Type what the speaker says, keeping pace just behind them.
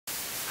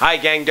Hi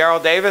gang,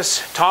 Daryl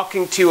Davis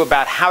talking to you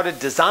about how to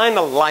design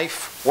a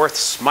life worth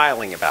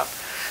smiling about.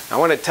 I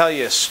want to tell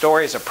you a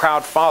story as a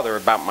proud father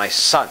about my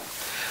son.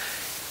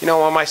 You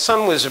know, when my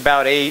son was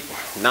about 8,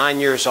 9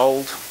 years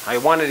old, I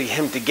wanted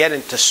him to get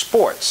into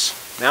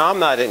sports. Now I'm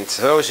not into,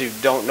 those who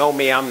don't know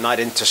me, I'm not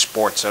into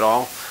sports at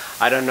all.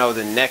 I don't know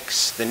the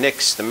Knicks, the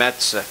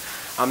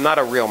Mets. I'm not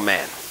a real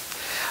man.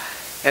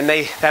 And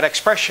that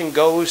expression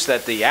goes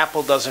that the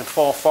apple doesn't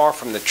fall far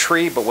from the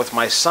tree, but with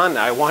my son,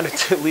 I wanted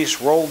to at least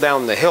roll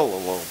down the hill a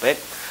little bit.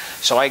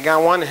 So I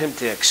wanted him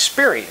to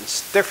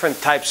experience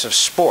different types of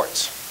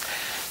sports.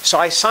 So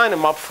I signed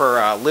him up for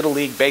Little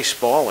League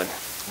Baseball, and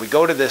we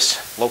go to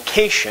this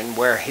location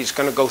where he's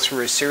going to go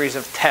through a series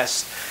of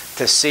tests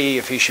to see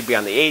if he should be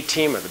on the A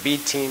team or the B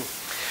team.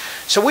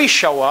 So we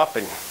show up,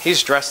 and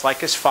he's dressed like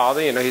his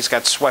father. You know, he's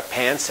got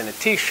sweatpants and a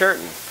t-shirt,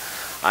 and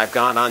I've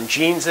gone on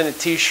jeans and a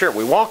t-shirt.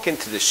 We walk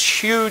into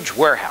this huge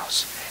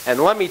warehouse,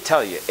 and let me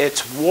tell you,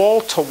 it's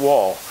wall to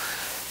wall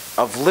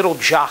of little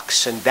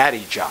jocks and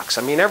daddy jocks.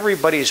 I mean,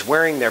 everybody's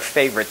wearing their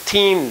favorite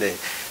team.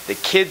 The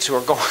kids who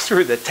are going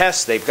through the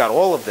tests, they've got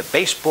all of the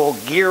baseball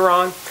gear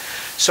on.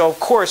 So of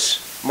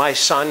course, my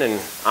son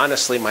and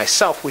honestly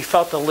myself, we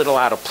felt a little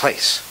out of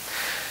place.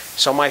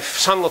 So my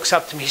son looks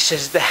up to me, he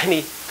says,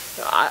 "Daddy,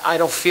 I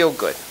don't feel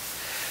good."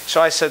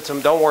 So I said to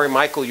him, "Don't worry,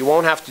 Michael, you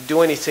won't have to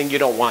do anything you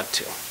don't want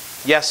to."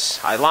 Yes,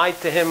 I lied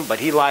to him,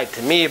 but he lied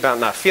to me about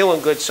not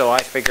feeling good, so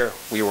I figure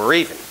we were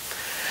even.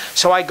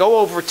 So I go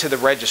over to the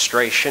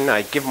registration,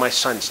 I give my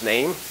son's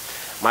name,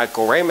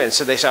 Michael Raymond,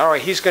 so they say, all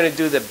right, he's going to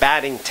do the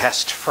batting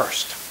test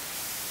first.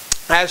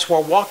 As we're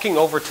walking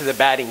over to the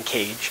batting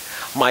cage,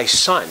 my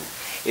son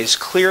is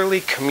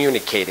clearly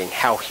communicating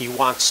how he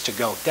wants to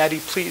go. "Daddy,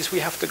 please,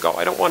 we have to go.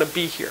 I don't want to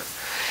be here."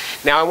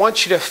 Now, I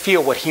want you to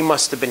feel what he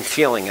must have been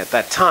feeling at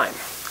that time.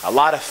 A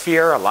lot of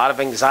fear, a lot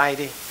of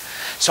anxiety.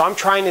 So I'm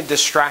trying to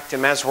distract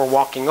him as we're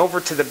walking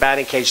over to the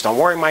batting cage. "Don't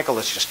worry, Michael,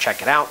 let's just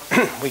check it out."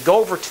 We go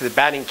over to the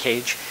batting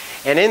cage,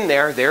 and in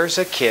there's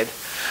a kid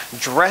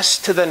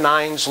dressed to the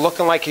nines,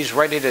 looking like he's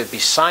ready to be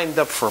signed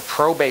up for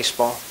pro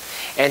baseball,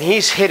 and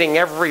he's hitting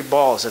every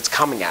ball as it's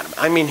coming at him.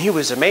 I mean, he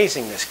was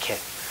amazing, this kid.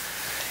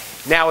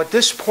 Now, at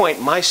this point,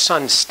 my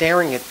son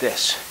staring at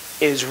this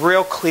is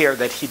real clear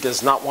that he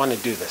does not want to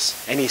do this.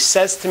 And he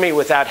says to me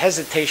without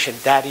hesitation,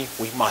 "Daddy,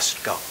 we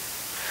must go."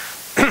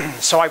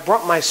 So I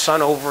brought my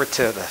son over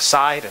to the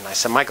side, and I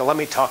said, "Michael, let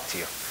me talk to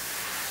you."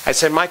 I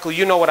said, "Michael,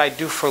 you know what I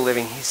do for a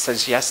living?" He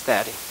says, "Yes,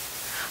 Daddy."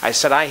 I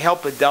said, "I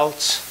help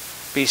adults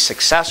be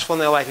successful in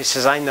their life." He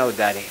says, "I know,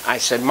 Daddy." I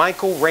said,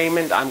 "Michael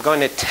Raymond, I'm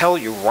going to tell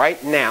you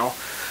right now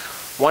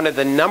one of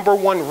the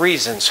 #1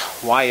 reasons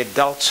why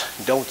adults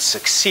don't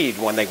succeed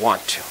when they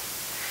want to."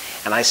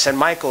 And I said,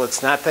 "Michael,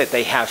 it's not that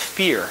they have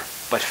fear,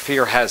 but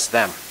fear has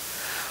them."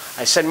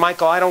 I said,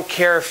 "Michael, I don't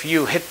care if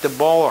you hit the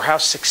ball or how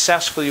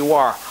successful you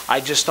are. I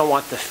just don't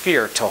want the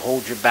fear to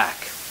hold you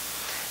back."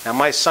 Now,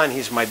 my son,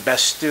 he's my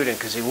best student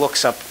because he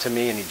looks up to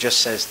me and he just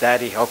says,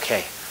 "Daddy,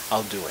 okay,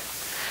 I'll do it."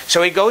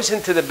 So he goes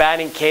into the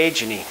batting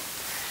cage and he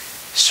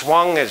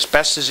swung as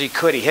best as he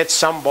could. He hit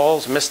some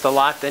balls, missed a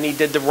lot. Then he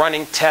did the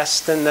running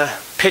test and the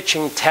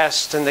pitching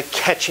test and the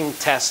catching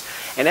test.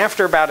 And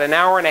after about an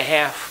hour and a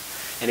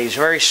half, and he's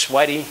very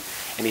sweaty,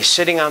 and he's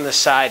sitting on the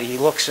side, he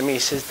looks at me, he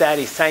says,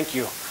 "Daddy, thank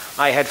you.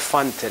 I had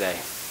fun today."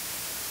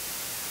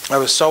 I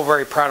was so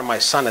very proud of my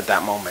son at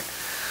that moment.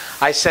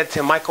 I said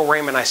to Michael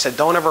Raymond, I said,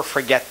 "Don't ever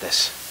forget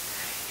this."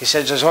 He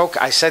said,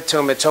 I said to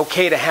him, "It's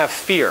okay to have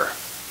fear,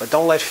 but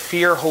don't let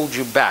fear hold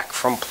you back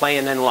from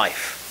playing in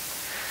life."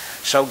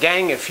 So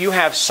gang, if you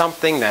have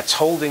something that's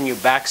holding you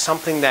back,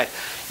 something that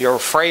you're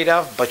afraid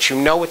of, but you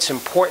know it's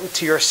important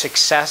to your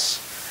success,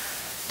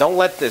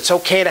 it's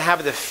okay to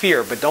have the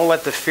fear, but don't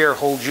let the fear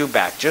hold you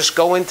back. Just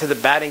go into the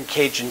batting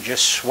cage and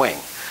just swing.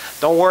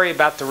 Don't worry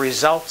about the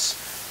results.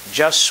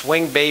 Just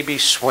swing, baby,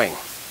 swing.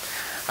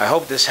 I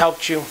hope this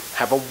helped you.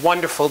 Have a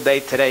wonderful day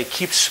today.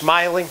 Keep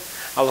smiling.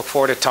 I look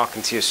forward to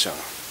talking to you soon.